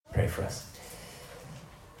for us.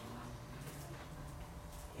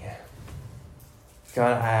 Yeah.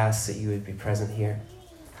 God, I ask that you would be present here.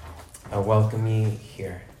 I welcome you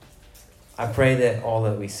here. I pray that all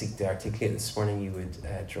that we seek to articulate this morning, you would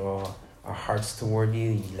draw our hearts toward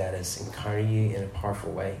you. You let us encounter you in a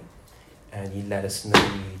powerful way. And you let us know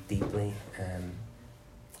you deeply.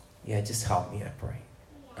 Just help me, I pray.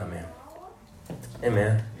 Amen.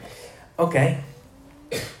 Amen. Okay.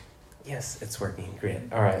 Yes, it's working. Great.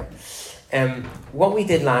 All right. What we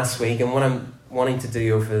did last week and what I'm wanting to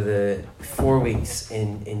do over the 4 weeks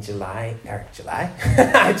in July.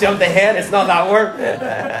 I jumped ahead. It's not that word.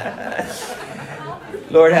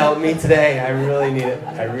 Lord, help me today. I really need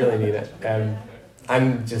it.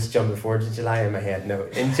 I'm just jumping forward to July in my head. No,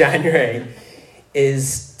 in January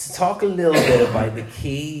is to talk a little bit about the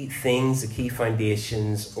key things, the key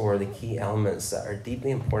foundations, or the key elements that are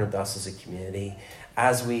deeply important to us as a community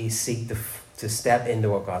as we seek to step into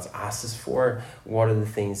what God's asked us for. What are the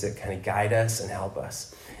things that kind of guide us and help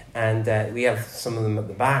us? And we have some of them at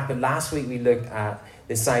the back. But last week we looked at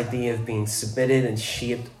this idea of being submitted and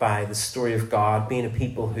shaped by the story of God, being a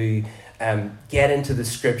people who get into the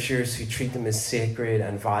scriptures, who treat them as sacred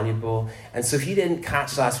and valuable. And so if you didn't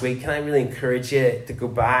catch last week, can I really encourage you to go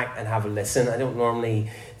back and have a listen? I don't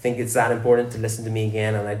normally think it's that important to listen to me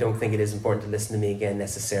again, and I don't think it is important to listen to me again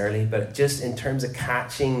necessarily, but just in terms of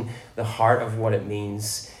catching the heart of what it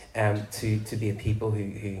means to be a people who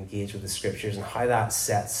engage with the scriptures and how that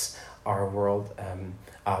sets our world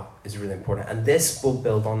up is really important. And this will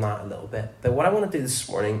build on that a little bit. But what I want to do this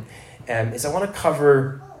morning is I want to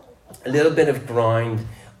cover a little bit of ground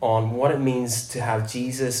on what it means to have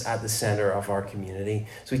Jesus at the center of our community.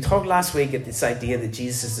 So we talked last week at this idea that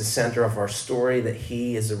Jesus is the center of our story, that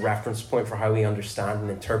he is a reference point for how we understand and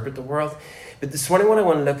interpret the world. But this morning what I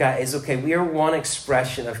want to look at is, okay, we are one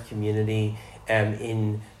expression of community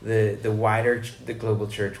in the wider, the global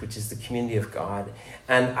church, which is the community of God.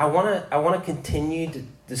 And I want to continue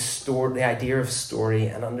the idea of story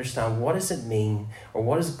and understand, what does it mean, or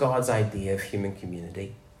what is God's idea of human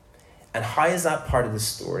community? And how is that part of the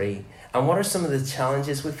story? And what are some of the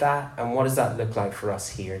challenges with that? And what does that look like for us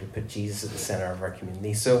here to put Jesus at the center of our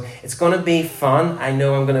community? So it's going to be fun. I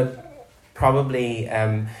know I'm going to probably...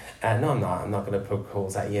 no, I'm not. I'm not going to poke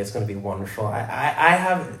holes at you. It's going to be wonderful. I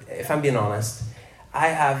have, if I'm being honest, I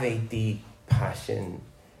have a deep passion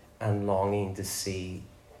and longing to see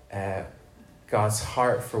God's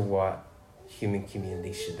heart for what human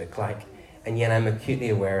community should look like. And yet I'm acutely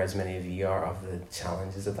aware, as many of you are, of the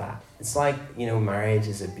challenges of that. It's like, marriage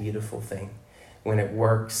is a beautiful thing. When it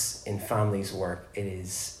works, in families work,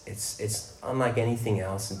 it's unlike anything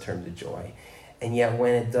else in terms of joy. And yet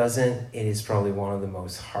when it doesn't, it is probably one of the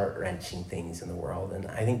most heart-wrenching things in the world. And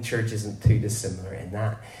I think church isn't too dissimilar in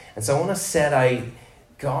that. And so I want to set out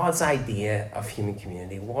God's idea of human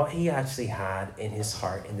community, what he actually had in his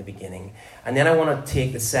heart in the beginning. And then I want to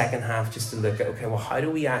take the second half just to look at, okay, well, how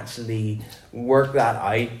do we actually work that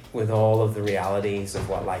out with all of the realities of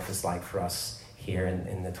what life is like for us here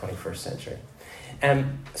in the 21st century?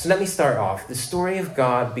 So let me start off. The story of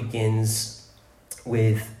God begins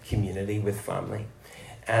with community, with family.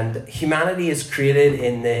 And humanity is created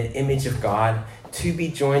in the image of God to be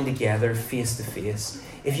joined together face to face.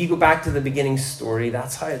 If you go back to the beginning story,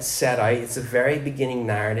 that's how it's set out. It's a very beginning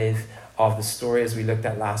narrative of the story as we looked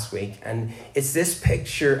at last week. And it's this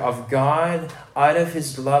picture of God, out of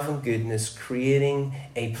his love and goodness, creating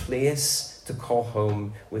a place to call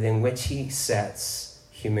home within which he sets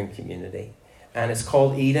human community. And it's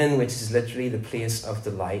called Eden, which is literally the place of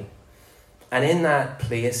delight. And in that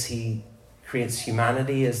place, he creates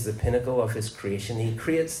humanity as the pinnacle of his creation. He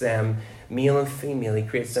creates them male and female. He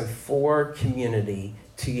creates them for community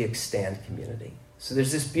to extend community. So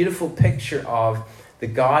there's this beautiful picture of the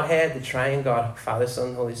Godhead, the triune God, Father,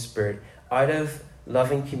 Son, Holy Spirit, out of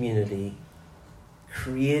loving community,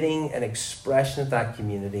 creating an expression of that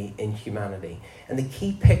community in humanity. And the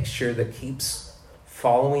key picture that keeps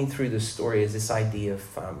following through the story is this idea of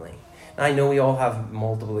family. Now, I know we all have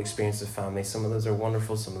multiple experiences of family. Some of those are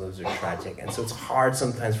wonderful, some of those are tragic. And so it's hard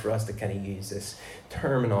sometimes for us to kind of use this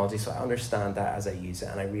terminology. So I understand that as I use it,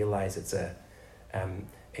 and I realize it's a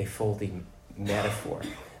faulty metaphor.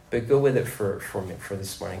 But go with it for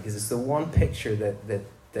this morning, because it's the one picture that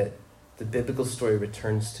the biblical story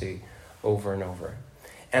returns to over and over.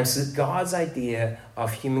 And so God's idea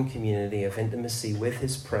of human community, of intimacy with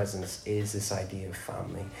his presence, is this idea of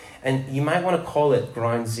family. And you might want to call it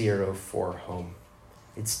ground zero for home.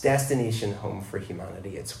 It's destination home for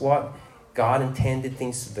humanity. It's what God intended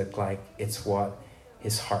things to look like. It's what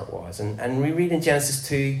his heart was. And we read in Genesis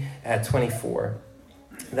 2:24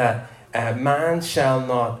 that Man shall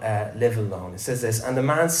not live alone. It says this, and the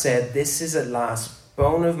man said, this is at last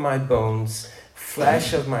bone of my bones,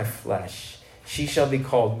 flesh of my flesh. She shall be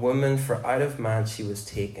called woman, for out of man she was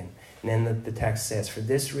taken. And then the text says, for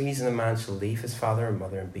this reason a man shall leave his father and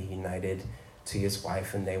mother and be united to his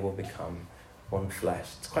wife, and they will become one flesh.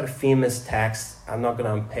 It's quite a famous text. I'm not going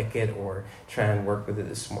to unpick it or try and work with it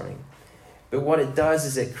this morning. But what it does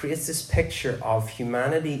is it creates this picture of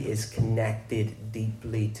humanity is connected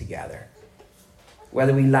deeply together.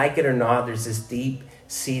 Whether we like it or not, there's this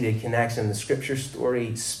deep-seated connection. The scripture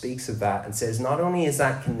story speaks of that and says not only is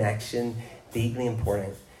that connection deeply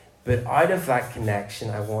important, but out of that connection,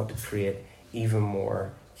 I want to create even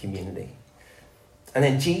more community. And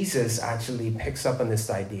then Jesus actually picks up on this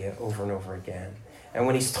idea over and over again. And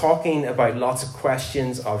when he's talking about lots of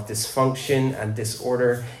questions of dysfunction and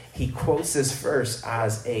disorder, he quotes this verse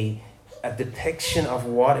as a depiction of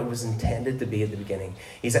what it was intended to be at the beginning.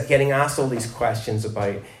 He's getting asked all these questions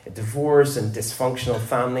about divorce and dysfunctional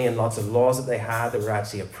family and lots of laws that they had that were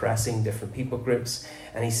actually oppressing different people groups.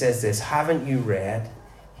 And he says this, haven't you read,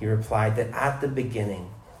 he replied, that at the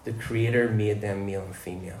beginning the Creator made them male and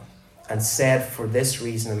female, and said, for this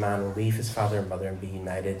reason a man will leave his father and mother and be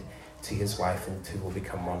united to his wife, and the two will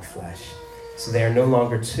become one flesh. So they are no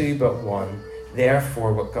longer two but one.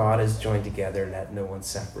 Therefore, what God has joined together, let no one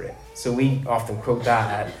separate. So we often quote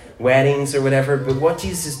that at weddings or whatever, but what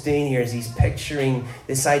Jesus is doing here is he's picturing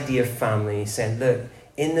this idea of family. He's saying, look,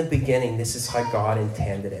 in the beginning, this is how God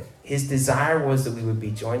intended it. His desire was that we would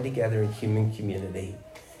be joined together in human community.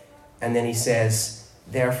 And then he says,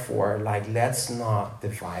 therefore, let's not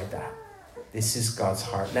divide that. This is God's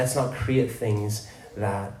heart. Let's not create things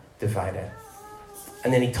that divide it.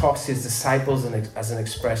 And then he talks to his disciples as an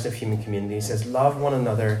expression of human community. He says, love one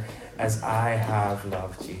another as I have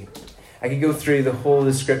loved you. I could go through the whole of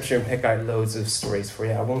the scripture and pick out loads of stories for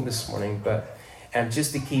you. I won't this morning, but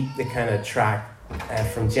just to keep the kind of track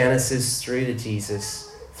from Genesis through to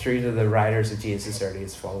Jesus, through to the writers of Jesus'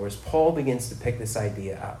 earliest followers, Paul begins to pick this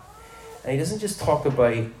idea up. And he doesn't just talk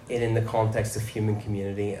about it in the context of human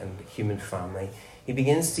community and human family. He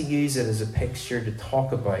begins to use it as a picture to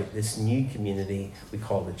talk about this new community we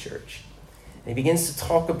call the church. And he begins to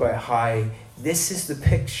talk about how this is the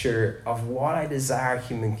picture of what I desire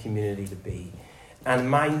human community to be.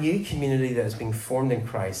 And my new community that is being formed in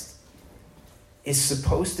Christ is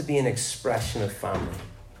supposed to be an expression of family.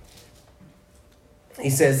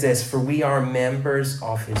 He says this, for we are members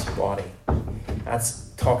of his body. That's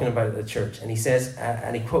talking about the church. And he says,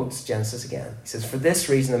 and he quotes Genesis again. He says, for this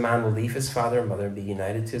reason a man will leave his father and mother and be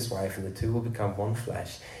united to his wife, and the two will become one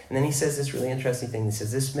flesh. And then he says this really interesting thing. He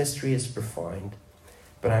says, this mystery is profound,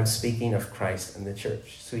 but I'm speaking of Christ and the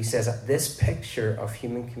church. So he says that this picture of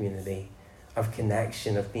human community, of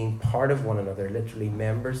connection, of being part of one another, literally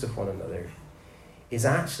members of one another, is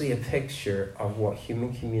actually a picture of what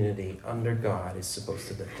human community under God is supposed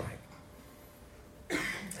to look like.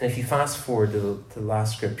 And if you fast forward to the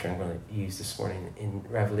last scripture I'm going to use this morning in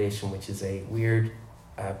Revelation, which is a weird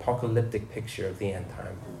apocalyptic picture of the end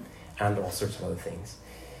time and all sorts of other things.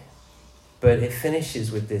 But it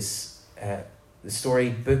finishes with this, the story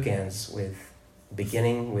bookends with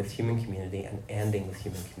beginning with human community and ending with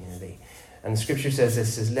human community. And the scripture says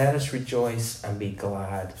this, says, let us rejoice and be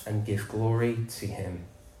glad and give glory to him,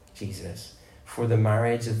 Jesus. For the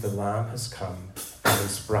marriage of the Lamb has come, and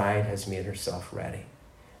his bride has made herself ready.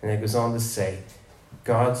 And it goes on to say,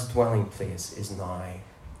 God's dwelling place is now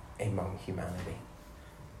among humanity.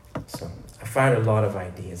 So I fired a lot of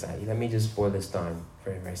ideas at you. Let me just boil this down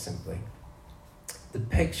very, very simply. The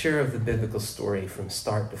picture of the biblical story from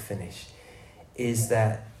start to finish is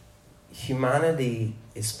that humanity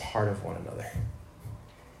is part of one another.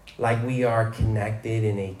 Like we are connected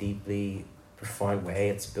in a deeply profound way.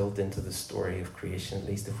 It's built into the story of creation, at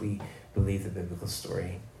least if we believe the biblical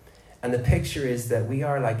story. And the picture is that we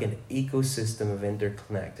are like an ecosystem of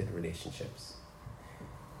interconnected relationships.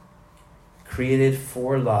 Created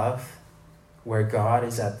for love, where God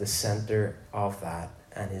is at the center of that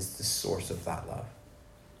and is the source of that love.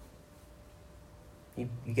 You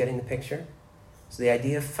getting the picture? So the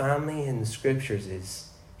idea of family in the scriptures is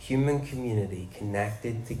human community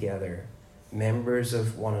connected together, members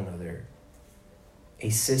of one another, a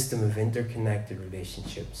system of interconnected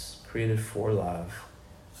relationships created for love,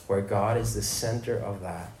 where God is the center of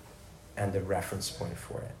that and the reference point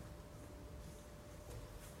for it.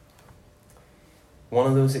 One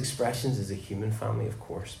of those expressions is a human family, of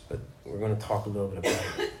course, but we're going to talk a little bit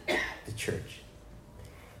about the church.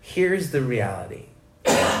 Here's the reality.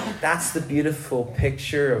 That's the beautiful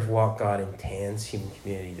picture of what God intends human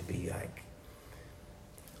community to be like.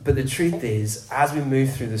 But the truth is, as we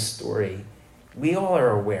move through the story, we all are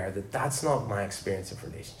aware that that's not my experience of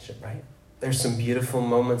relationship, right? There's some beautiful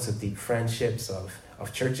moments of deep friendships, of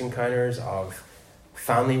church encounters, of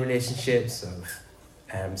family relationships,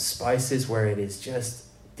 of spouses where it is just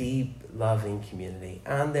deep, loving community.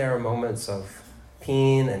 And there are moments of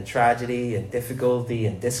pain and tragedy and difficulty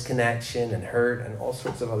and disconnection and hurt and all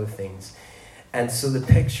sorts of other things. And so the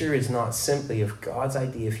picture is not simply of God's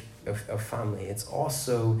idea of family, it's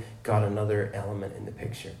also got another element in the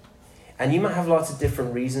picture. And you might have lots of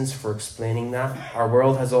different reasons for explaining that. Our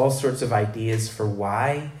world has all sorts of ideas for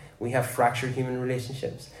why we have fractured human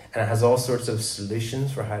relationships, and it has all sorts of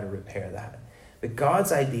solutions for how to repair that. But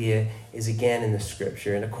God's idea is again in the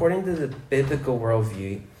scripture, and according to the biblical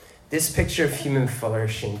worldview, this picture of human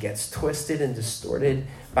flourishing gets twisted and distorted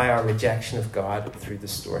by our rejection of God through the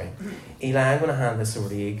story. Eli, I'm going to hand this over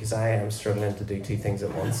to you because I am struggling to do two things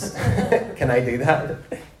at once. Can I do that?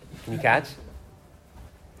 Can you catch?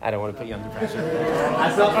 I don't want to put you under pressure.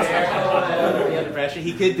 That's not fair. I don't want to put you under pressure.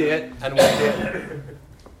 He could do it and would do it.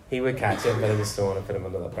 He would catch it, but I just don't want to put him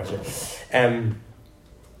under that pressure.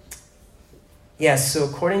 So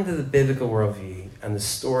according to the biblical worldview and the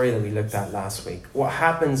story that we looked at last week, what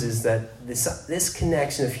happens is that this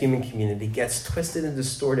connection of human community gets twisted and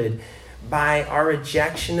distorted by our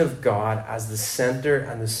rejection of God as the center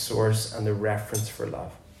and the source and the reference for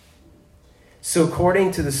love. So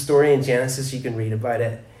according to the story in Genesis, you can read about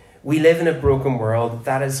it, we live in a broken world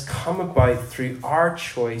that has come about through our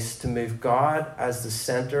choice to move God as the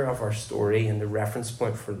center of our story and the reference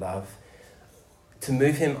point for love, to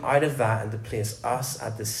move him out of that and to place us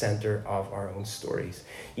at the center of our own stories.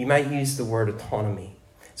 You might use the word autonomy.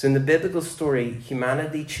 So in the biblical story,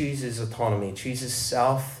 humanity chooses autonomy, chooses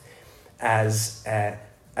self as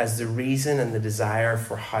the reason and the desire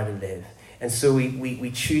for how to live. And so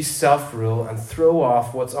we choose self-rule and throw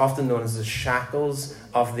off what's often known as the shackles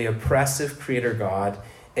of the oppressive creator God,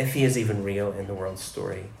 if he is even real in the world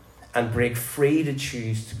story, and break free to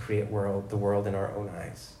choose to create the world in our own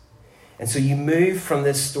eyes. And so you move from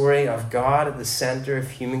this story of God at the center of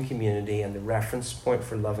human community and the reference point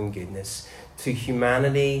for love and goodness to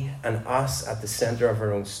humanity and us at the center of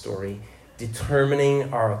our own story,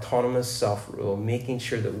 determining our autonomous self-rule, making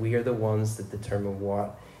sure that we are the ones that determine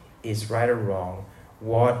what is right or wrong,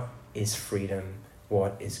 what is freedom,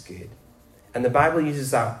 what is good. And the Bible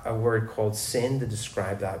uses a word called sin to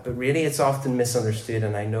describe that, but really it's often misunderstood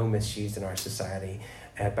and I know misused in our society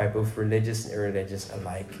by both religious and irreligious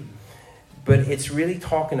alike. But it's really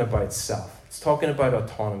talking about self. It's talking about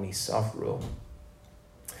autonomy, self-rule.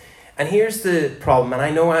 And here's the problem, and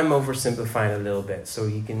I know I'm oversimplifying a little bit, so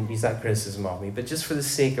you can use that criticism of me, but just for the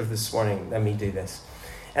sake of this morning, let me do this.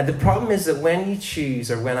 And the problem is that when you choose,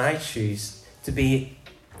 or when I choose, to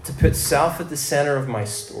put self at the center of my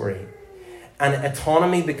story, and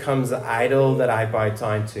autonomy becomes the idol that I bow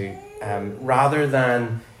down to, rather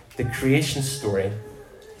than the creation story,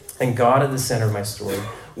 and God at the center of my story,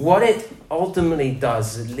 what it ultimately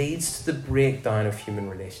does is it leads to the breakdown of human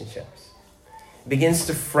relationships. It begins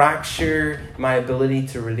to fracture my ability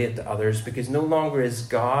to relate to others because no longer is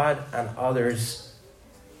God and others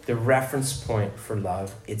the reference point for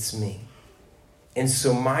love, it's me. And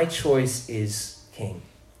so my choice is king.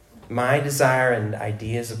 My desire and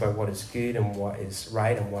ideas about what is good and what is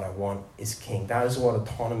right and what I want is king. That is what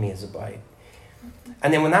autonomy is about.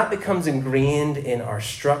 And then when that becomes ingrained in our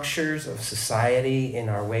structures of society, in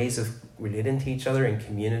our ways of relating to each other in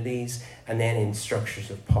communities, and then in structures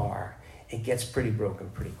of power, it gets pretty broken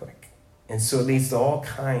pretty quick. And so it leads to all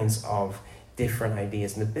kinds of different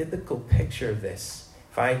ideas. And the biblical picture of this,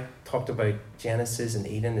 if I talked about Genesis and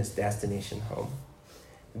Eden as destination home,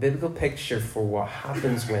 the biblical picture for what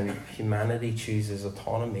happens when humanity chooses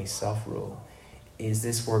autonomy, self-rule, is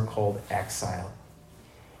this word called exile.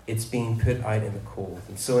 It's being put out in the cold.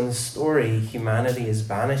 And so in the story, humanity is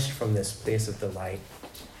banished from this place of delight,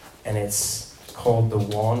 and it's called to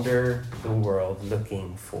wander the world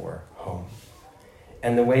looking for home.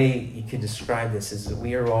 And the way you could describe this is that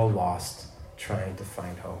we are all lost trying to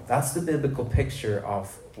find home. That's the biblical picture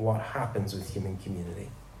of what happens with human community.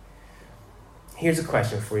 Here's a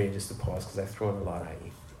question for you just to pause because I've thrown a lot at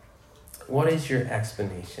you. What is your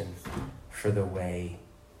explanation for the way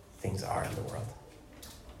things are in the world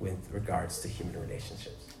with regards to human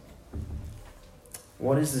relationships?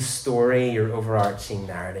 What is the story, your overarching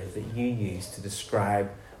narrative that you use to describe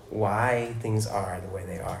why things are the way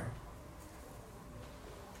they are?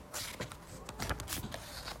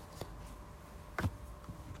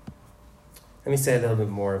 Let me say a little bit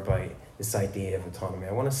more about this idea of autonomy.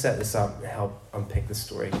 I want to set this up and help unpick the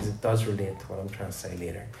story because it does relate to what I'm trying to say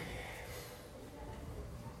later.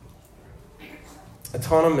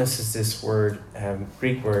 Autonomous is this word,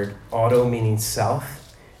 Greek word, auto meaning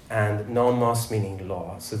self, and nomos meaning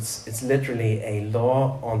law. So it's literally a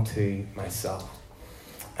law unto myself.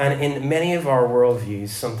 And in many of our worldviews,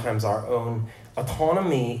 sometimes our own,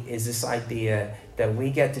 autonomy is this idea that we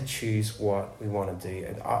get to choose what we want to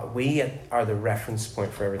do. We are the reference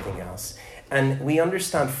point for everything else. And we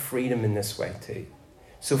understand freedom in this way too.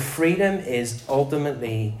 So freedom is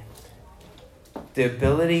ultimately the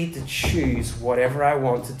ability to choose whatever I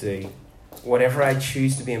want to do, whatever I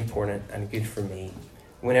choose to be important and good for me,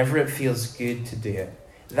 whenever it feels good to do it.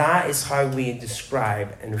 That is how we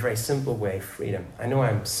describe, in a very simple way, freedom. I know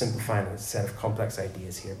I'm simplifying a set of complex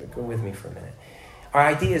ideas here, but go with me for a minute. Our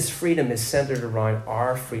idea is freedom is centered around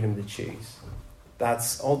our freedom to choose.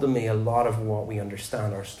 That's ultimately a lot of what we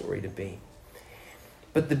understand our story to be.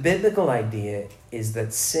 But the biblical idea is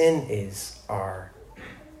that sin is our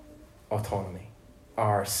autonomy,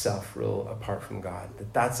 our self-rule apart from God.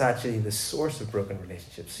 That's actually the source of broken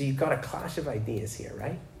relationships. So you've got a clash of ideas here,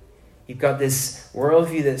 right? You've got this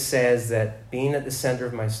worldview that says that being at the center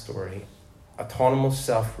of my story, autonomous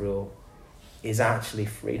self-rule, is actually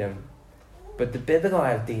freedom. But the biblical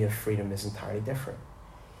idea of freedom is entirely different.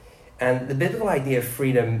 And the biblical idea of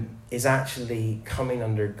freedom is actually coming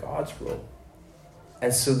under God's rule.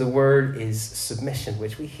 And so the word is submission,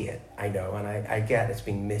 which we hate, I know, and I get it's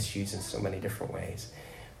being misused in so many different ways.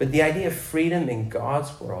 But the idea of freedom in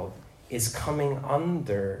God's world is coming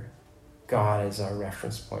under God as our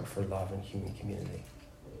reference point for love and human community.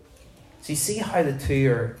 So you see how the two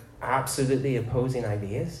are absolutely opposing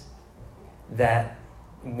ideas? That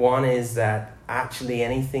one is that actually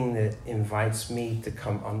anything that invites me to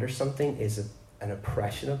come under something is an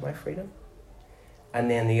oppression of my freedom. And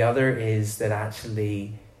then the other is that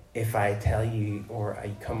actually, if I tell you or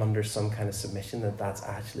I come under some kind of submission, that's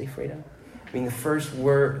actually freedom. I mean, the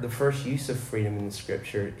first use of freedom in the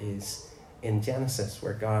scripture is in Genesis,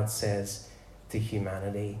 where God says to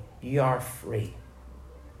humanity, you are free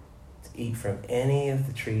to eat from any of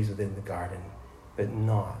the trees within the garden, but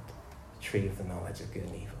not the tree of the knowledge of good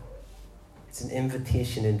and evil. It's an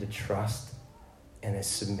invitation into trust and a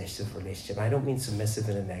submissive relationship. I don't mean submissive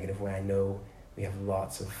in a negative way. I know we have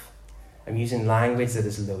I'm using language that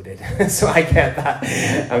is loaded, so I get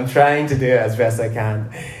that. I'm trying to do it as best I can.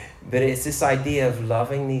 But it's this idea of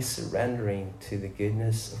lovingly surrendering to the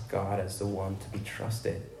goodness of God as the one to be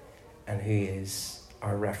trusted and who is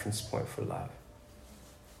our reference point for love.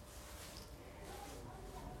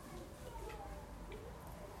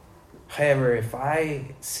 However, if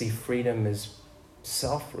I see freedom as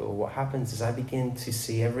self-rule, what happens is I begin to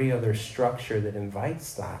see every other structure that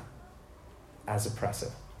invites that as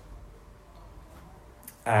oppressive,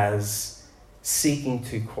 as seeking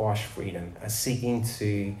to quash freedom, as seeking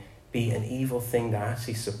to be an evil thing to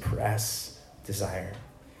actually suppress desire.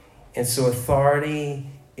 And so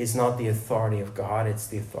authority is not the authority of God, it's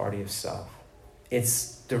the authority of self.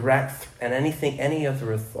 It's direct, and any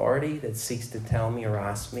other authority that seeks to tell me or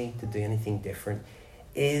ask me to do anything different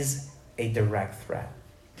is a direct threat.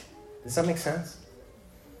 Does that make sense?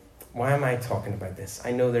 Why am I talking about this?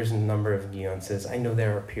 I know there's a number of nuances. I know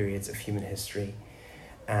there are periods of human history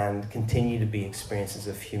and continue to be experiences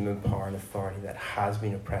of human power and authority that has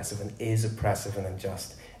been oppressive and is oppressive and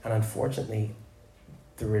unjust. And unfortunately,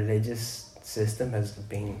 the religious system has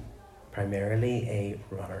been primarily a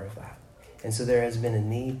runner of that. And so there has been a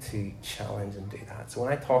need to challenge and do that. So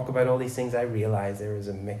when I talk about all these things, I realize there is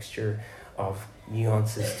a mixture of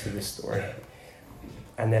nuances to the story.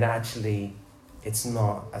 And that actually, it's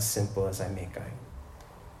not as simple as I make out.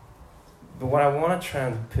 But what I want to try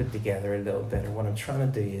and put together a little bit, or what I'm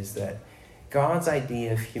trying to do, is that God's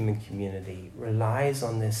idea of human community relies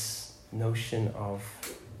on this notion of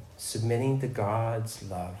submitting to God's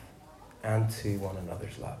love and to one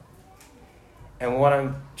another's love. And what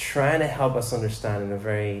I'm trying to help us understand in a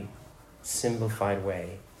very simplified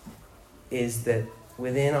way is that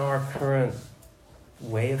within our current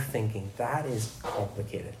way of thinking, that is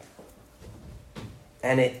complicated.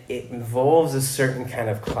 And it involves a certain kind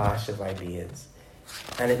of clash of ideas.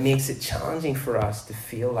 And it makes it challenging for us to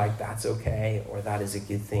feel like that's okay or that is a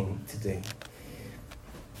good thing to do.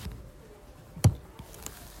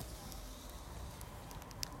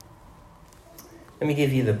 Let me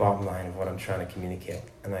give you the bottom line of what I'm trying to communicate.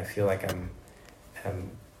 And I feel like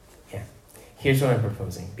Here's what I'm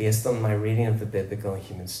proposing, based on my reading of the biblical and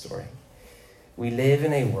human story. We live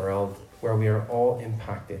in a world where we are all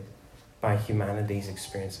impacted by humanity's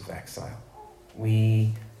experience of exile.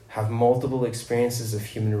 We have multiple experiences of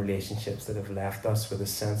human relationships that have left us with a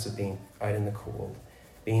sense of being out in the cold,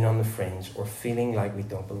 being on the fringe, or feeling like we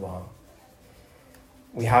don't belong.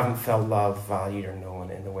 We haven't felt loved, valued, or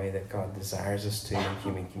known in the way that God desires us to in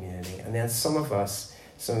human community. And then some of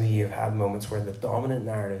you have had moments where the dominant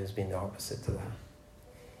narrative has been the opposite to that.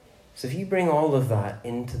 So if you bring all of that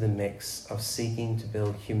into the mix of seeking to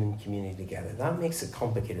build human community together, that makes it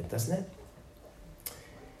complicated, doesn't it?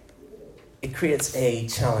 It creates a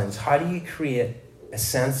challenge. How do you create a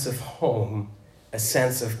sense of home, a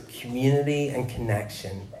sense of community and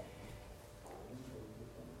connection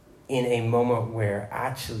in a moment where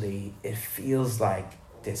actually it feels like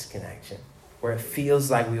disconnection, where it feels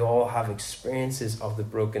like we all have experiences of the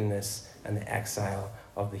brokenness and the exile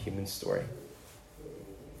of the human story?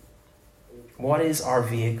 What is our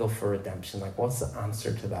vehicle for redemption? Like, what's the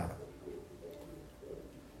answer to that?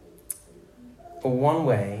 Well, one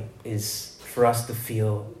way is for us to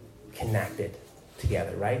feel connected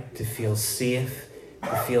together, right? To feel safe,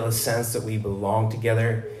 to feel a sense that we belong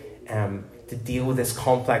together, to deal with this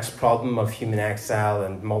complex problem of human exile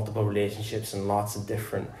and multiple relationships and lots of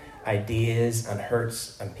different ideas and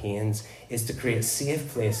hurts and pains, is to create safe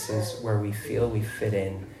places where we feel we fit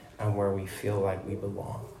in and where we feel like we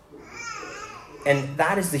belong. And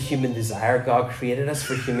that is the human desire. God created us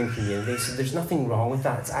for human community, so there's nothing wrong with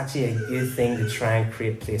that. It's actually a good thing to try and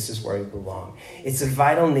create places where we belong. It's a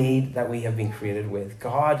vital need that we have been created with.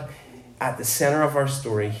 God at the center of our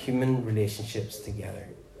story, human relationships together.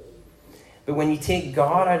 But when you take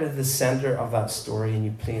God out of the center of that story and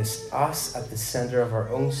you place us at the center of our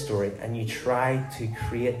own story and you try to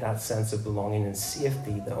create that sense of belonging and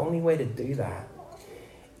safety, the only way to do that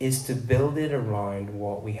is to build it around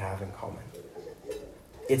what we have in common.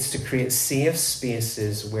 It's to create safe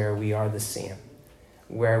spaces where we are the same,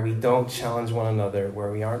 where we don't challenge one another, where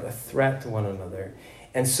we aren't a threat to one another.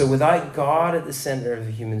 And so without God at the center of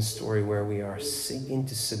the human story, where we are seeking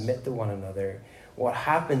to submit to one another, what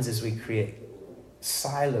happens is we create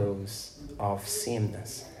silos of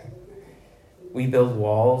sameness. We build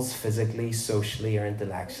walls physically, socially, or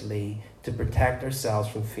intellectually to protect ourselves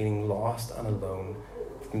from feeling lost and alone,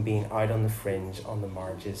 from being out on the fringe, on the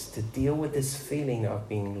margins, to deal with this feeling of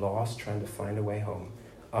being lost, trying to find a way home,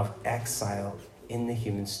 of exile in the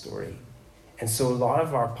human story. And so a lot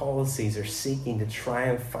of our policies are seeking to try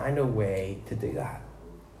and find a way to do that.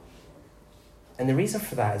 And the reason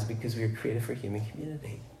for that is because we were created for human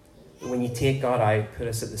community. When you take God out, put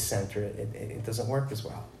us at the center, it doesn't work as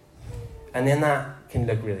well. And then that can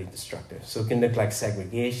look really destructive. So it can look like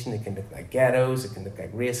segregation, it can look like ghettos, it can look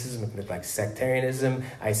like racism, it can look like sectarianism,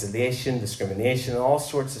 isolation, discrimination, all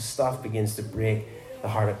sorts of stuff begins to break the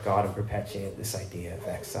heart of God and perpetuate this idea of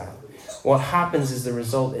exile. What happens is the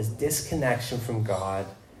result is disconnection from God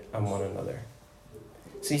and one another.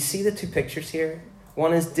 So you see the two pictures here?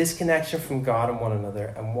 One is disconnection from God and one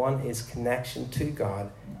another, and one is connection to God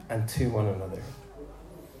and to one another.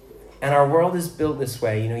 And our world is built this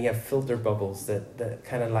way. You know, you have filter bubbles that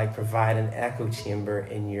kind of like provide an echo chamber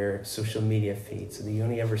in your social media feed so that you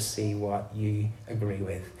only ever see what you agree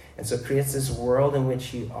with. And so it creates this world in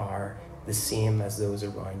which you are the same as those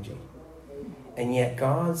around you. And yet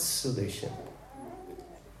God's solution,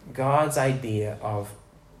 God's idea of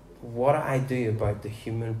what I do about the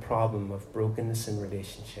human problem of brokenness in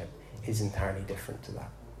relationship is entirely different to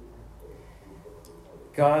that.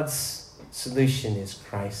 God's solution is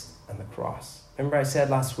Christ and the cross. Remember I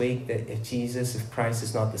said last week that if Christ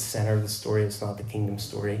is not the center of the story, it's not the kingdom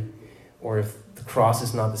story. Or if the cross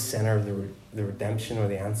is not the center of the redemption or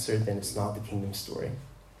the answer, then it's not the kingdom story.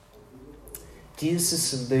 Jesus'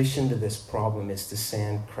 solution to this problem is to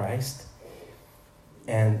send Christ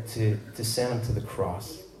and to send him to the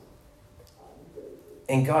cross.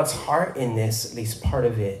 And God's heart in this, at least part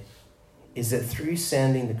of it, is that through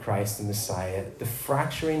sending the Christ the Messiah, the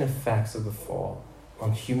fracturing effects of the fall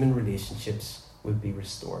on human relationships would be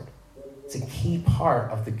restored. It's a key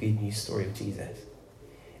part of the good news story of Jesus.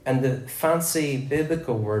 And the fancy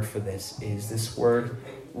biblical word for this is this word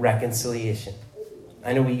reconciliation.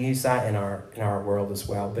 I know we use that in our world as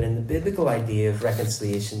well, but in the biblical idea of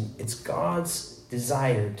reconciliation, it's God's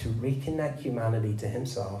desire to reconnect humanity to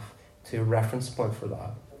himself, to a reference point for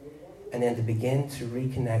love, and then to begin to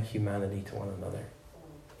reconnect humanity to one another.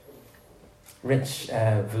 Rich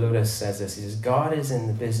Villodas says this. He says, God is in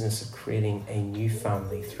the business of creating a new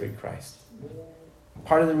family through Christ.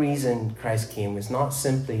 Part of the reason Christ came was not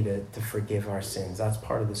simply to forgive our sins. That's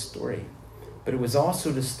part of the story. But it was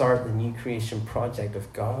also to start the new creation project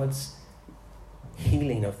of God's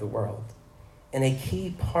healing of the world. And a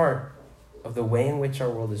key part of the way in which our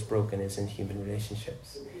world is broken is in human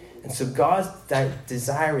relationships. And so God's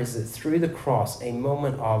desire is that through the cross, a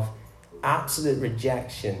moment of absolute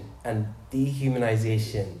rejection and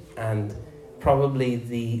dehumanization and probably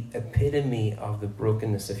the epitome of the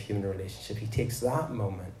brokenness of human relationship. He takes that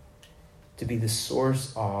moment to be the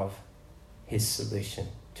source of his solution,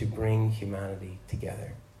 to bring humanity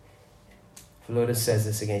together. Philotas says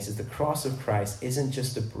this again. He says, the cross of Christ isn't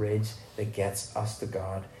just a bridge that gets us to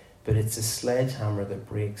God, but it's a sledgehammer that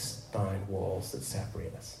breaks down walls that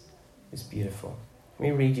separate us. It's beautiful. Let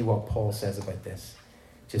me read you what Paul says about this,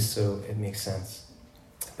 just so it makes sense.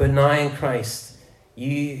 But now in Christ,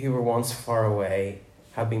 you who were once far away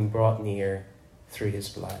have been brought near through his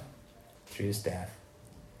blood, through his death.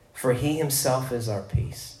 For he himself is our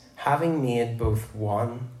peace, having made both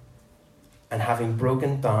one and having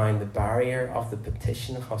broken down the barrier of the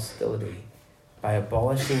partition of hostility by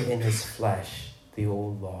abolishing in his flesh the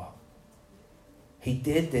old law. He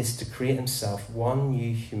did this to create himself one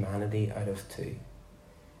new humanity out of two,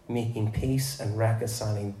 making peace and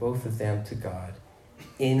reconciling both of them to God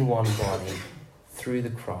in one body through the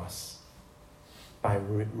cross by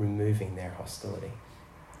removing their hostility.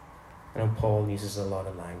 I know Paul uses a lot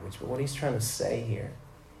of language, but what he's trying to say here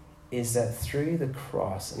is that through the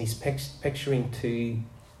cross, and he's picturing two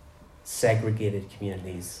segregated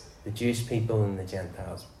communities, the Jewish people and the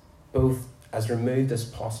Gentiles, both as removed as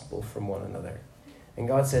possible from one another. And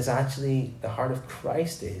God says, actually, the heart of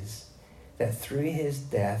Christ is that through his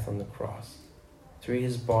death on the cross, through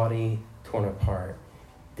his body torn apart,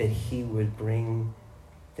 that he would bring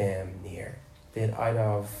them near. That out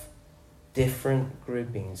of different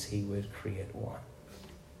groupings, he would create one.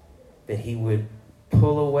 That he would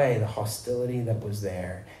pull away the hostility that was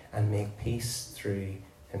there and make peace through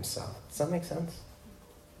himself. Does that make sense?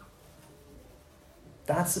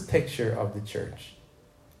 That's the picture of the church.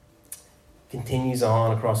 Continues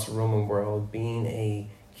on across the Roman world, being a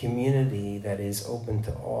community that is open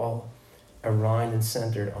to all, around and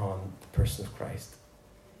centered on the person of Christ.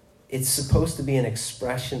 It's supposed to be an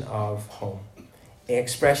expression of home, an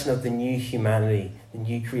expression of the new humanity, the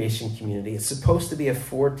new creation community. It's supposed to be a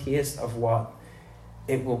foretaste of what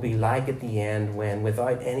it will be like at the end when,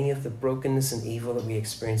 without any of the brokenness and evil that we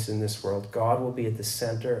experience in this world, God will be at the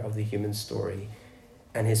center of the human story,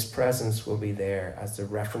 and his presence will be there as the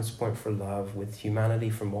reference point for love, with humanity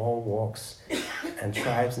from all walks and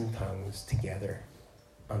tribes and tongues together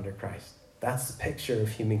under Christ. That's the picture of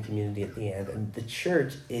human community at the end, and the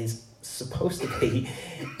church is supposed to be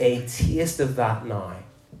a taste of that now.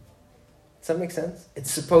 Does that make sense? It's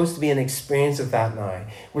supposed to be an experience of that now.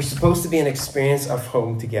 We're supposed to be an experience of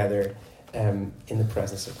home together in the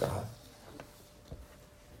presence of God.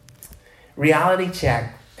 Reality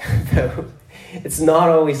check, though, it's not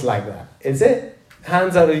always like that, is it?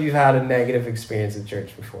 Hands up if you've had a negative experience in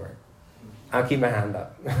church before. I'll keep my hand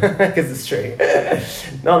up, because it's true.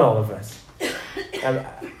 Not all of us.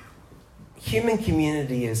 Human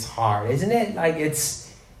community is hard, isn't it? Like, it's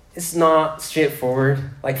not straightforward.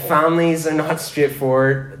 Like, families are not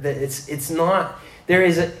straightforward. It's not. There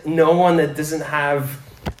is no one that doesn't have,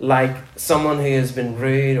 like, someone who has been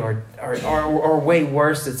rude or way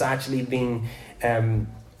worse, that's actually been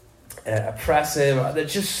oppressive.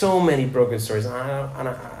 There's just so many broken stories, and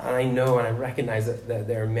I know and I recognize that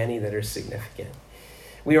there are many that are significant.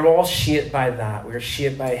 We are all shaped by that. We're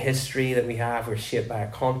shaped by a history that we have. We're shaped by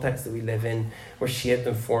a context that we live in. We're shaped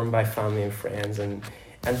and formed by family and friends, and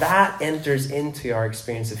that enters into our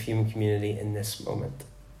experience of human community in this moment.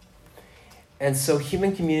 And so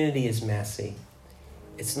human community is messy.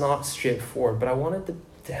 It's not straightforward, but I wanted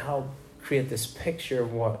to help create this picture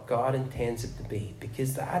of what God intends it to be,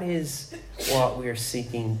 because that is what we are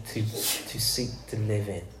seeking to live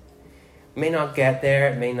in. It may not get there,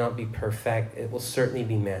 it may not be perfect, it will certainly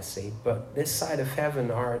be messy, but this side of heaven,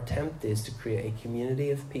 our attempt is to create a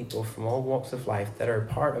community of people from all walks of life that are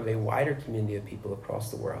part of a wider community of people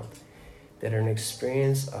across the world that are an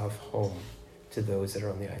experience of home to those that are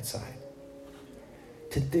on the outside.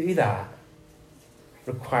 To do that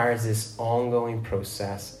requires this ongoing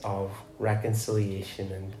process of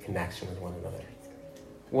reconciliation and connection with one another.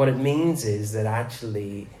 What it means is that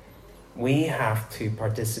actually we have to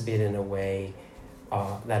participate in a way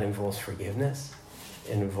that involves forgiveness.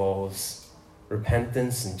 It involves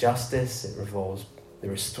repentance and justice. It involves the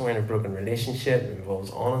restoring of broken relationship. It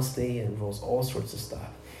involves honesty. It involves all sorts of stuff.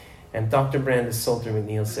 And Dr. Brenda Salter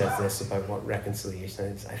McNeil says this about what reconciliation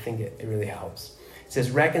is. I think it really helps. It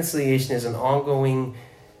says, reconciliation is an ongoing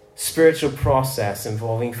spiritual process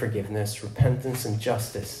involving forgiveness, repentance, and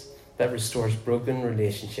justice that restores broken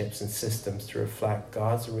relationships and systems to reflect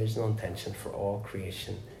God's original intention for all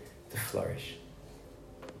creation to flourish.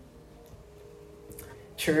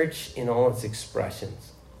 Church, in all its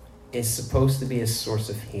expressions, is supposed to be a source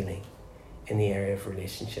of healing in the area of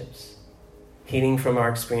relationships. healing from our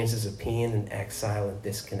experiences of pain and exile and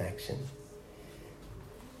disconnection.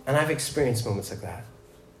 And I've experienced moments like that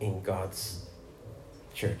in God's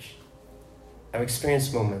church. I've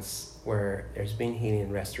experienced moments where there's been healing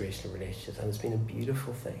and restoration of relationships, and it's been a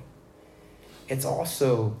beautiful thing. It's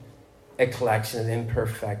also a collection of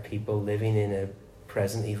imperfect people living in a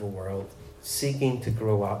present evil world, seeking to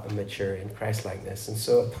grow up and mature in Christ-likeness. And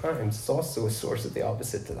so at times, it's also a source of the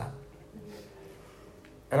opposite to that.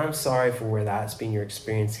 And I'm sorry for where that's been your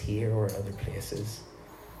experience here or other places.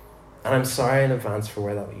 And I'm sorry in advance for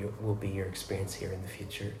where that will be your experience here in the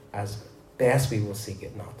future, as best we will seek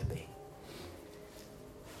it not to be.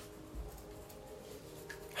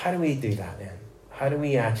 How do we do that then? How do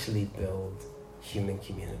we actually build human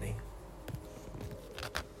community?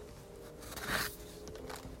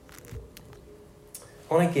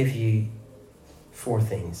 I want to give you 4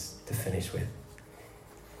 things to finish with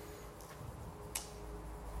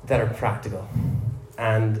that are practical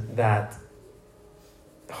and that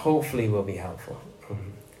hopefully will be helpful.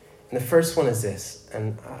 And the first one is this,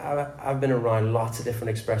 and I've been around lots of different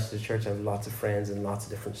expressions of church. I have lots of friends in lots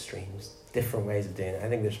of different streams, different ways of doing it. I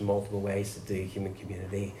think there's multiple ways to do human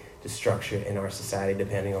community, to structure it in our society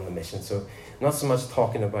depending on the mission. So I'm not so much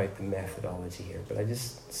talking about the methodology here, but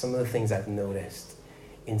some of the things I've noticed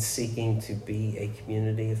in seeking to be a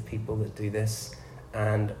community of people that do this,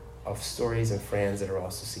 and of stories and friends that are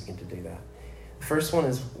also seeking to do that. The first one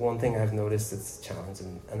is one thing I've noticed that's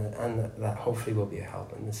challenging, and that hopefully will be a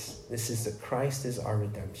help. And this is that Christ is our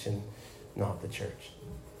redemption, not the church.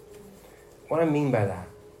 What I mean by that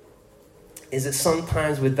is that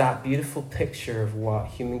sometimes with that beautiful picture of what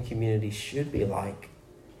human community should be like,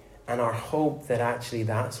 and our hope that actually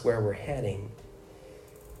that's where we're heading,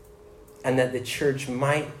 and that the church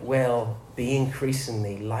might well be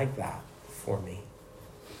increasingly like that for me,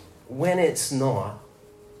 when it's not,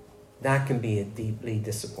 that can be a deeply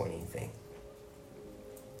disappointing thing.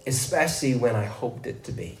 Especially when I hoped it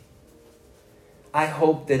to be. I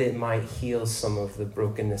hoped that it might heal some of the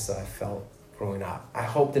brokenness that I felt growing up. I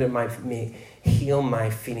hoped that it might heal my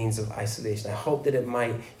feelings of isolation. I hoped that it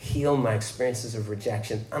might heal my experiences of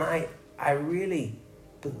rejection. And I really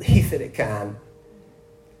believe that it can.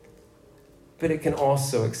 But it can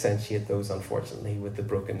also accentuate those, unfortunately, with the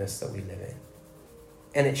brokenness that we live in.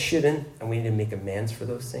 And it shouldn't, and we need to make amends for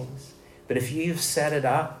those things. But if you've set it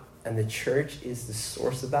up and the church is the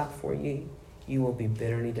source of that for you, you will be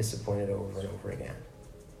bitterly disappointed over and over again.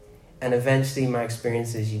 And eventually, my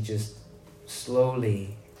experience is you just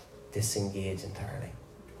slowly disengage entirely.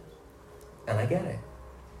 And I get it.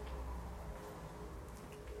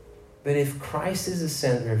 But if Christ is the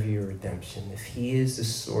center of your redemption, if he is the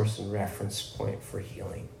source and reference point for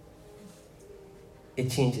healing, it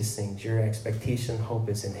changes things. Your expectation, hope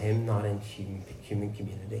is in him, not in human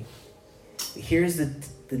community. But here's the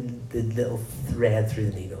little thread through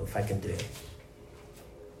the needle, if I can do it.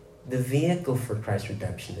 The vehicle for Christ's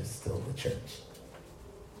redemption is still the church.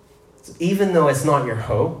 So even though it's not your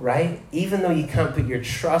hope, right? Even though you can't put your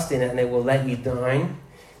trust in it and it will let you down,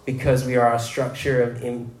 because we are a structure of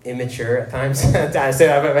immature at times, I say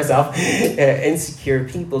that about myself, insecure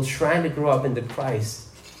people trying to grow up into Christ,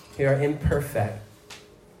 who are imperfect.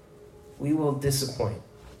 We will disappoint,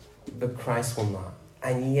 but Christ will not.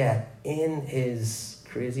 And yet, in his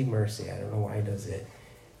crazy mercy, I don't know why he does it,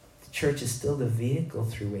 the church is still the vehicle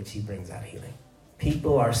through which he brings that healing.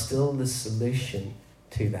 People are still the solution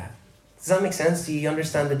to that. Does that make sense? Do you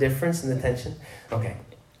understand the difference and the tension? Okay.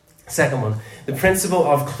 Second one, the principle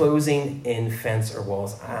of closing in fence or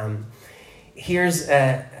walls. Let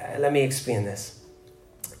me explain this.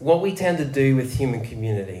 What we tend to do with human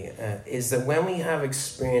community is that when we have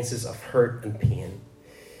experiences of hurt and pain,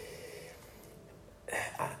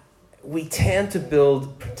 we tend to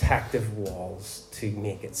build protective walls to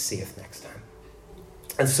make it safe next time.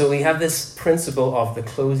 And so we have this principle of the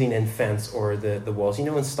closing in fence or the walls. You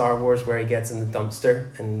know in Star Wars where he gets in the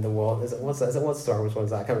dumpster and the wall, what Star Wars one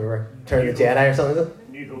is that? I can't remember. Return of the Jedi or something, is it?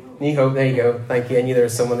 New Hope, there you go. Thank you. I knew there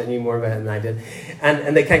was someone that knew more about it than I did.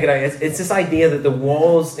 And they can't get out. It's this idea that the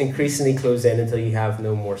walls increasingly close in until you have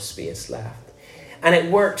no more space left. And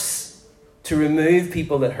it works. To remove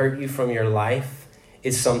people that hurt you from your life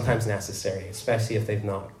is sometimes necessary, especially if they've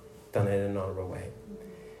not done it in an honorable way.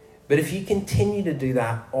 But if you continue to do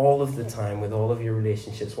that all of the time with all of your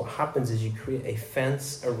relationships, what happens is you create a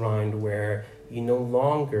fence around where you no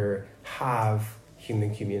longer have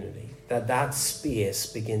human community. That space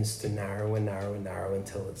begins to narrow and narrow and narrow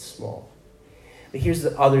until it's small. But here's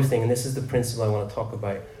the other thing, and this is the principle I want to talk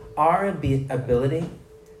about. Our ability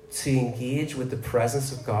to engage with the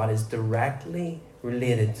presence of God is directly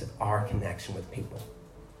related to our connection with people.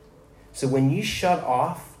 So when you shut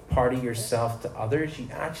off part of yourself to others, you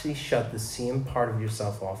actually shut the same part of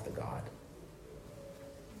yourself off to God.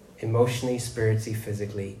 Emotionally, spiritually,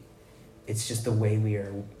 physically. It's just the way we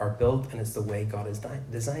are built, and it's the way God has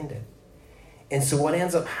designed it. And so what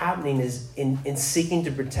ends up happening is in seeking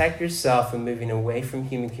to protect yourself and moving away from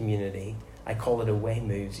human community, I call it away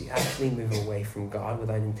moves. You actually move away from God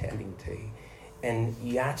without intending to. And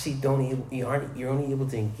you actually you're only able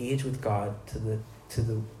to engage with God to the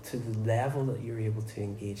level that you're able to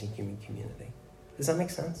engage in human community. Does that make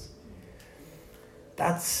sense?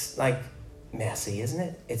 That's like messy, isn't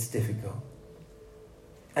it? It's difficult.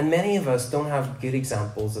 And many of us don't have good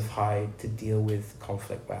examples of how to deal with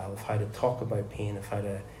conflict well, of how to talk about pain, of how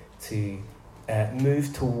to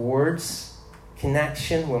move towards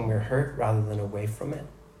connection when we're hurt rather than away from it.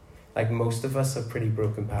 Like most of us have pretty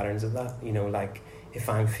broken patterns of that. You know, like if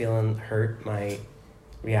I'm feeling hurt, my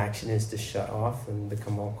reaction is to shut off and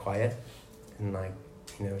become all quiet. And like,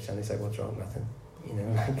 you know, Shani's like, what's wrong? Nothing. You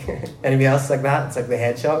know, like anybody else like that? It's like the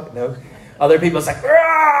head shock. No. Other people's like,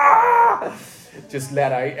 Rah! Just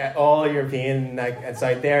let out all your pain, like it's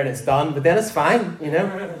out there and it's done, but then it's fine, you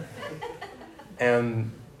know.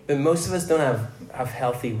 But most of us don't have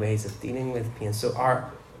healthy ways of dealing with pain. So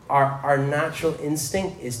our natural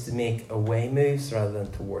instinct is to make away moves rather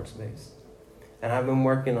than towards moves. And I've been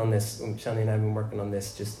working on this, Shani and I have been working on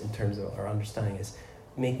this just in terms of our understanding is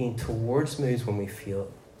making towards moves when we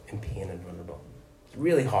feel in pain and vulnerable. It's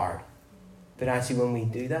really hard. But actually when we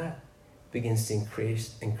do that, begins to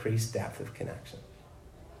increase depth of connection.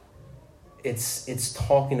 It's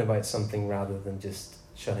talking about something rather than just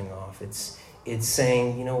shutting off. It's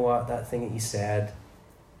saying, you know what, that thing that you said,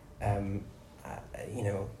 you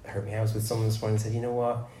know, hurt me. I was with someone this morning and said, you know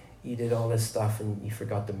what, you did all this stuff and you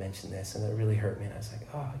forgot to mention this and it really hurt me. And I was like,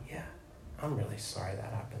 oh yeah, I'm really sorry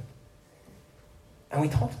that happened. And we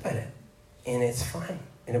talked about it and it's fine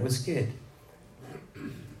and it was good.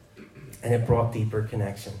 And it brought deeper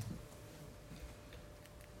connection.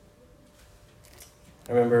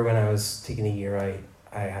 I remember when I was taking a year out,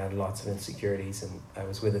 I had lots of insecurities and I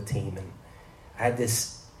was with a team and I had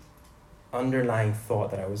this underlying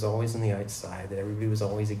thought that I was always on the outside, that everybody was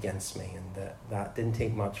always against me and that didn't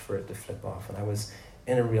take much for it to flip off. And I was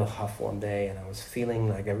in a real huff one day and I was feeling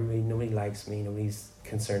like nobody likes me, nobody's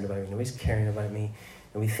concerned about me, nobody's caring about me,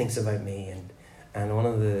 nobody thinks about me. And one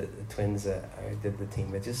of the twins that I did the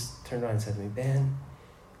team with just turned around and said to me, Ben,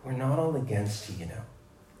 we're not all against you, you know.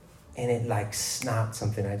 And it like snapped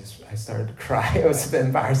something. I started to cry. It was a bit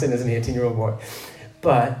embarrassing as an 18-year-old boy.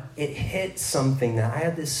 But it hit something that I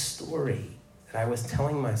had this story that I was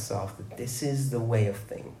telling myself that this is the way of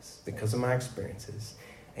things because of my experiences.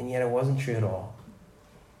 And yet it wasn't true at all.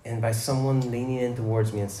 And by someone leaning in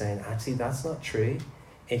towards me and saying, actually, that's not true,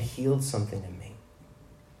 it healed something in me.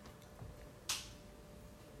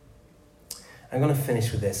 I'm going to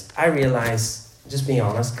finish with this. I realize, just be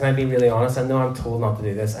honest. Can I be really honest? I know I'm told not to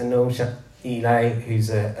do this. I know Eli, who's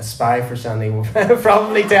a spy for Shani, will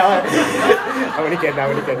probably tell her. I'm only kidding.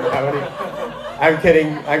 I'm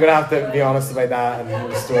kidding. I'm going to have to be honest about that and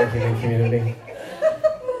restore human community.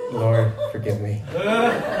 Lord, forgive me.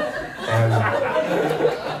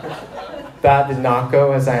 That did not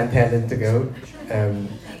go as I intended to go.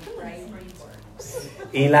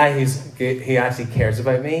 Eli, who actually cares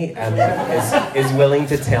about me and is willing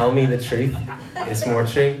to tell me the truth, is more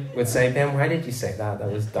true, would say, Ben, why did you say that? That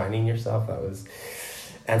was downing yourself.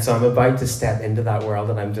 And so I'm about to step into that world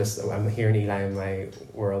and I'm hearing Eli in my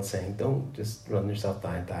world saying, don't just run yourself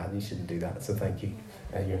down, Dad. You shouldn't do that. So thank you.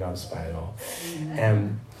 You're not a spy at all.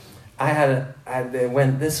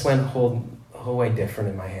 This went a whole way different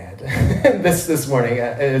in my head. this morning,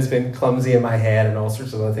 it has been clumsy in my head and all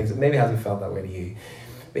sorts of other things. It maybe hasn't felt that way to you.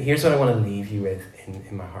 But here's what I want to leave you with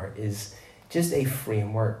in my heart is just a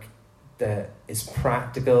framework that is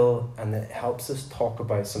practical and that helps us talk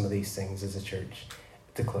about some of these things as a church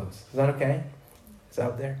to close. Is that okay? Is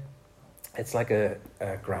that up there? It's like a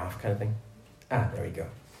graph kind of thing. There we go.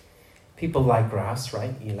 People like graphs,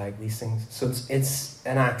 right? You like these things. So it's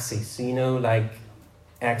an axis. So you know, like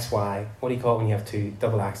X, Y. What do you call it when you have two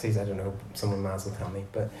double axes? I don't know. Someone maths will tell me.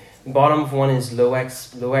 But the bottom of one is low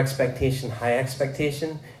expectation, high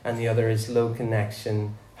expectation, and the other is low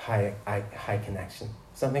connection, high connection.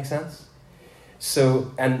 Does that make sense?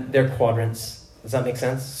 So, and they're quadrants. Does that make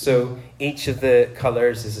sense? So each of the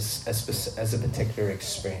colors is a particular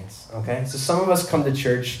experience. Okay. So some of us come to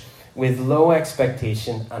church with low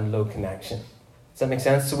expectation and low connection. Does that make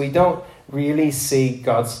sense? So we don't really see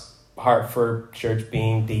God's heart for church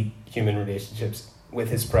being deep human relationships with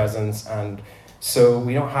his presence and So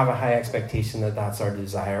we don't have a high expectation that that's our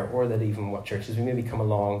desire, or that even what churches we maybe come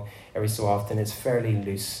along every so often. It's fairly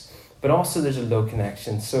loose. But also there's a low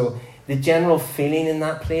connection. So the general feeling in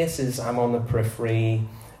that place is I'm on the periphery.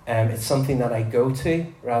 It's something that I go to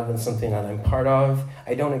rather than something that I'm part of.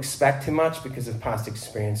 I don't expect too much because of past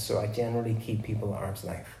experience, so I generally keep people at arm's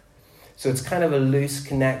length. So it's kind of a loose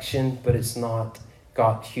connection, but it's not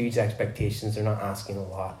got huge expectations. They're not asking a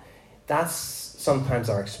lot. That's sometimes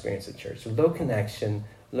our experience at church. So low connection,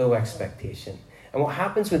 low expectation. And what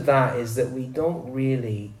happens with that is that we don't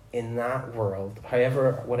really, in that world,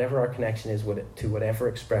 whatever our connection is to whatever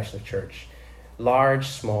expression of church, large,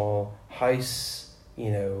 small, house,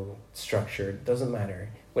 structured, doesn't matter.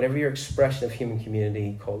 Whatever your expression of human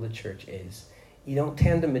community called the church is, you don't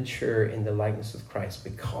tend to mature in the likeness of Christ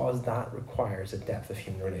because that requires a depth of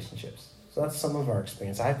human relationships. So that's some of our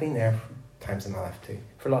experience. I've been there for times in my life too,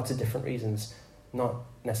 for lots of different reasons, not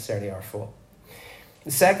necessarily our fault.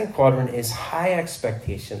 The second quadrant is high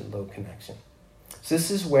expectation, low connection. So this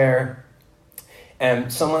is where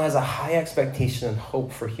someone has a high expectation and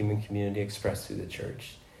hope for human community expressed through the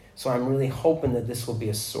church. So I'm really hoping that this will be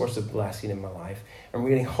a source of blessing in my life. I'm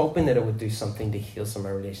really hoping that it would do something to heal some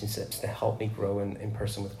of my relationships, to help me grow in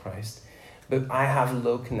person with Christ. But I have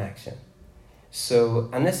low connection. So,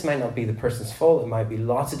 and this might not be the person's fault. It might be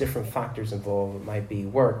lots of different factors involved. It might be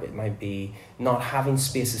work. It might be not having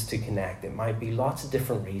spaces to connect. It might be lots of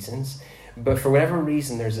different reasons. But for whatever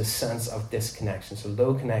reason, there's a sense of disconnection. So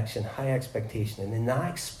low connection, high expectation. And in that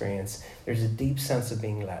experience, there's a deep sense of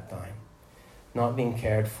being let down. Not being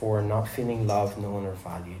cared for, not feeling loved, known, or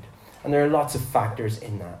valued. And there are lots of factors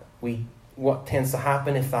in that. What tends to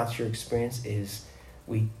happen if that's your experience is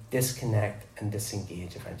we disconnect and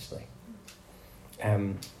disengage eventually.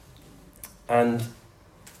 And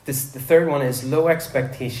the third one is low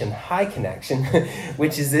expectation, high connection,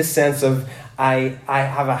 which is this sense of I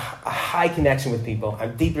have a high connection with people.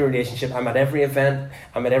 I'm deep in a relationship. I'm at every event.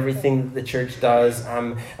 I'm at everything that the church does.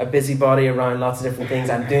 I'm a busybody around lots of different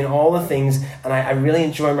things. I'm doing all the things, and I really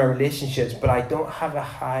enjoy my relationships, but I don't have a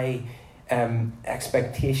high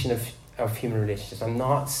expectation of human relationships. I'm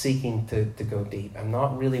not seeking to go deep. I'm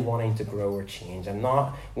not really wanting to grow or change. I'm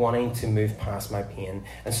not wanting to move past my pain.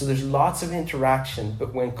 And so there's lots of interaction,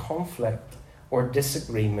 but when conflict or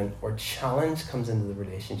disagreement or challenge comes into the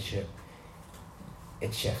relationship,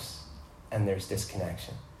 it shifts and there's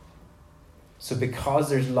disconnection. So because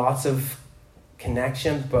there's lots of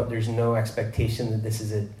connection, but there's no expectation that this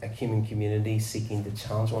is a human community seeking to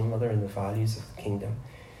challenge one another in the values of the kingdom,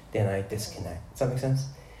 then I disconnect. Does that make sense?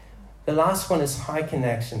 The last one is high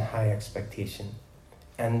connection, high expectation.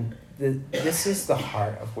 And this is the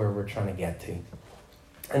heart of where we're trying to get to.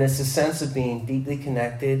 And it's a sense of being deeply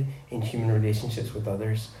connected in human relationships with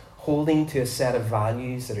others, holding to a set of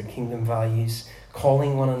values that are kingdom values,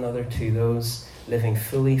 calling one another to those, living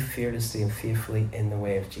fully, fearlessly, and faithfully in the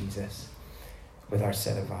way of Jesus with our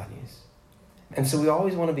set of values. And so we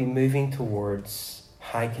always want to be moving towards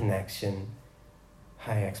high connection,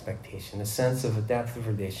 high expectation, a sense of a depth of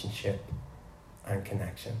relationship and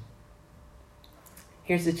connection.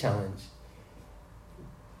 Here's the challenge.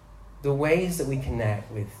 The ways that we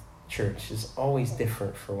connect with church is always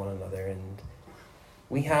different for one another, and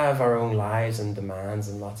we have our own lives and demands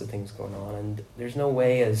and lots of things going on, and there's no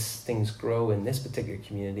way as things grow in this particular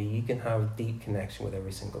community you can have deep connection with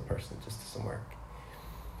every single person. It just doesn't work.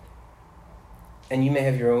 And you may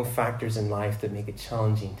have your own factors in life that make it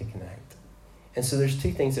challenging to connect. And so there's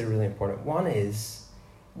two things that are really important. One is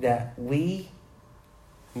that we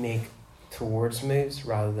make towards moves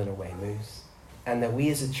rather than away moves, and that we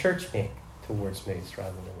as a church make towards moves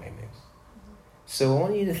rather than away moves. So I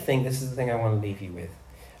want you to think, this is the thing I want to leave you with.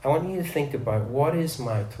 I want you to think about, what is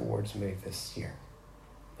my towards move this year?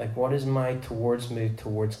 Like, what is my towards move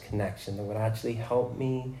towards connection that would actually help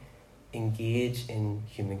me engage in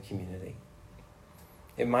human community?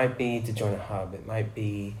 It might be to join a hub. It might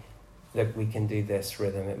be, look, we can do this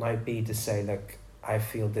rhythm. It might be to say, look, I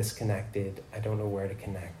feel disconnected. I don't know where to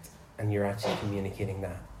connect. And you're actually communicating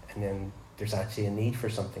that. And then there's actually a need for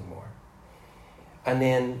something more. And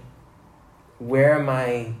then, where am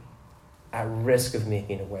I at risk of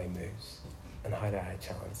making away moves? And how do I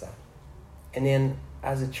challenge that? And then,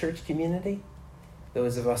 as a church community,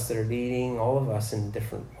 those of us that are leading, all of us in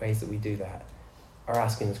different ways that we do that, are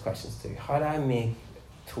asking those questions too. How do I make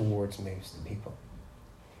towards moves to people?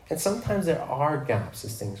 And sometimes there are gaps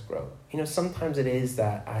as things grow. Sometimes it is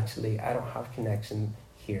that actually I don't have connection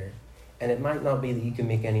here. And it might not be that you can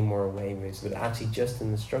make any more away moves, but actually just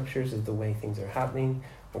in the structures of the way things are happening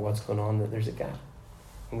or what's going on, that there's a gap.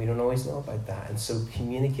 And we don't always know about that. And so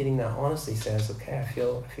communicating that honestly says, okay, I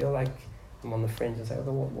feel like I'm on the fringe and say,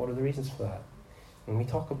 oh, what are the reasons for that? And we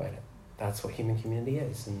talk about it. That's what human community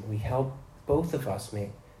is, and we help both of us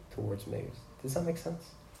make towards moves. Does that make sense?